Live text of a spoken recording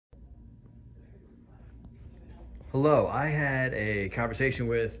Hello, I had a conversation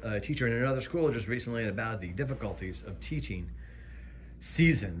with a teacher in another school just recently about the difficulties of teaching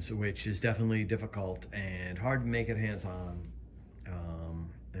seasons, which is definitely difficult and hard to make it hands-on,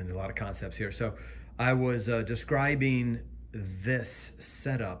 and a lot of concepts here. So I was describing this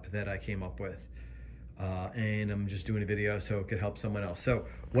setup that I came up with, and I'm just doing a video so it could help someone else. So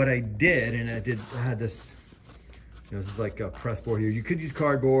what I did, and I had this, this is like a press board here. You could use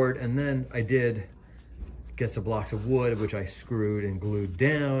cardboard, and then I did get some blocks of wood, which I screwed and glued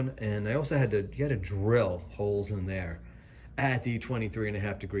down. And I also had to drill holes in there at the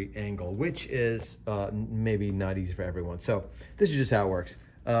 23.5 degree angle, which is maybe not easy for everyone. So this is just how it works.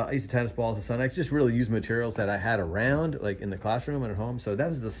 I used a tennis ball as the sun. I just really used materials that I had around, like in the classroom and at home. So that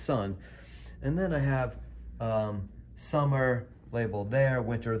was the sun. And then I have summer labeled there,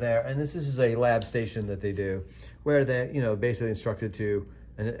 winter there. And this is a lab station that they do where they, basically instructed to,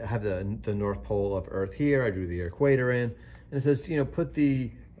 and I have the North Pole of Earth here. I drew the equator in, and it says, put the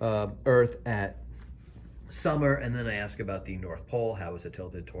Earth at summer, and then I ask about the North Pole. How is it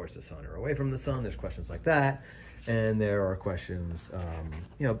tilted towards the sun or away from the sun? There's questions like that, and there are questions,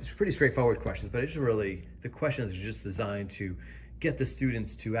 it's pretty straightforward questions, but it's really, the questions are just designed to get the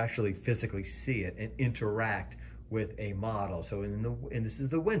students to actually physically see it and interact with a model. So and this is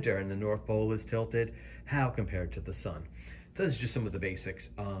the winter, and the North Pole is tilted how compared to the sun. So this is just some of the basics.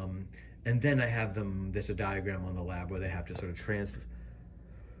 And then I have there's a diagram on the lab where they have to sort of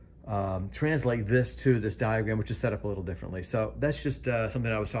translate this to this diagram, which is set up a little differently. So that's just something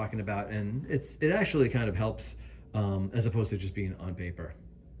I was talking about, and it actually kind of helps as opposed to just being on paper.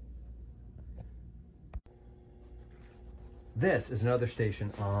 This is another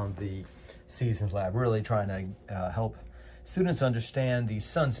station on the Seasons Lab, really trying to help students understand the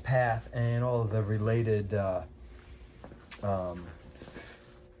sun's path and all of the related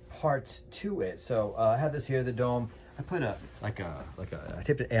parts to it. So I have this here, the dome. I put I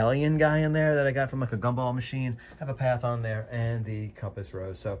tipped an alien guy in there that I got from like a gumball machine. I have a path on there and the compass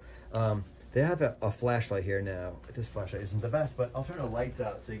rose. So they have a flashlight here now. This flashlight isn't the best, but I'll turn the lights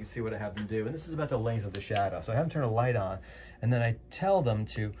out so you can see what I have them do. And this is about the length of the shadow. So I have them turn a light on, and then I tell them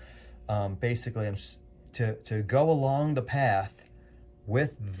to basically to go along the path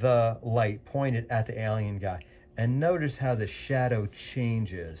with the light pointed at the alien guy. And notice how the shadow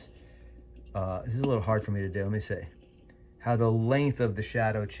changes. This is a little hard for me to do. Let me see. How the length of the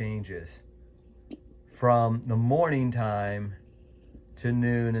shadow changes from the morning time to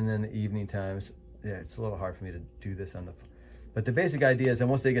noon, and then the evening times. Yeah, it's a little hard for me to do this on the phone. But the basic idea is that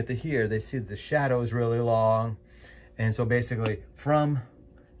once they get to here, they see the shadow is really long. And so basically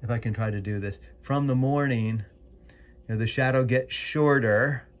if I can try to do this, from the morning, the shadow gets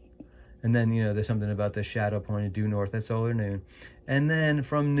shorter. And then, there's something about the shadow pointed due north at solar noon. And then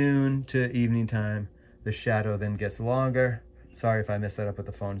from noon to evening time, the shadow then gets longer. Sorry if I messed that up with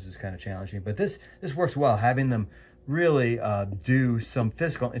the phone. This is kind of challenging. But this works well, having them really do some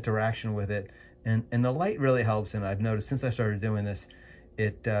physical interaction with it. And the light really helps. And I've noticed since I started doing this,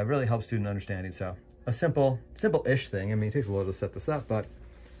 it really helps student understanding. So a simple-ish thing. I mean, it takes a little to set this up, but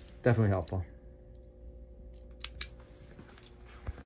definitely helpful.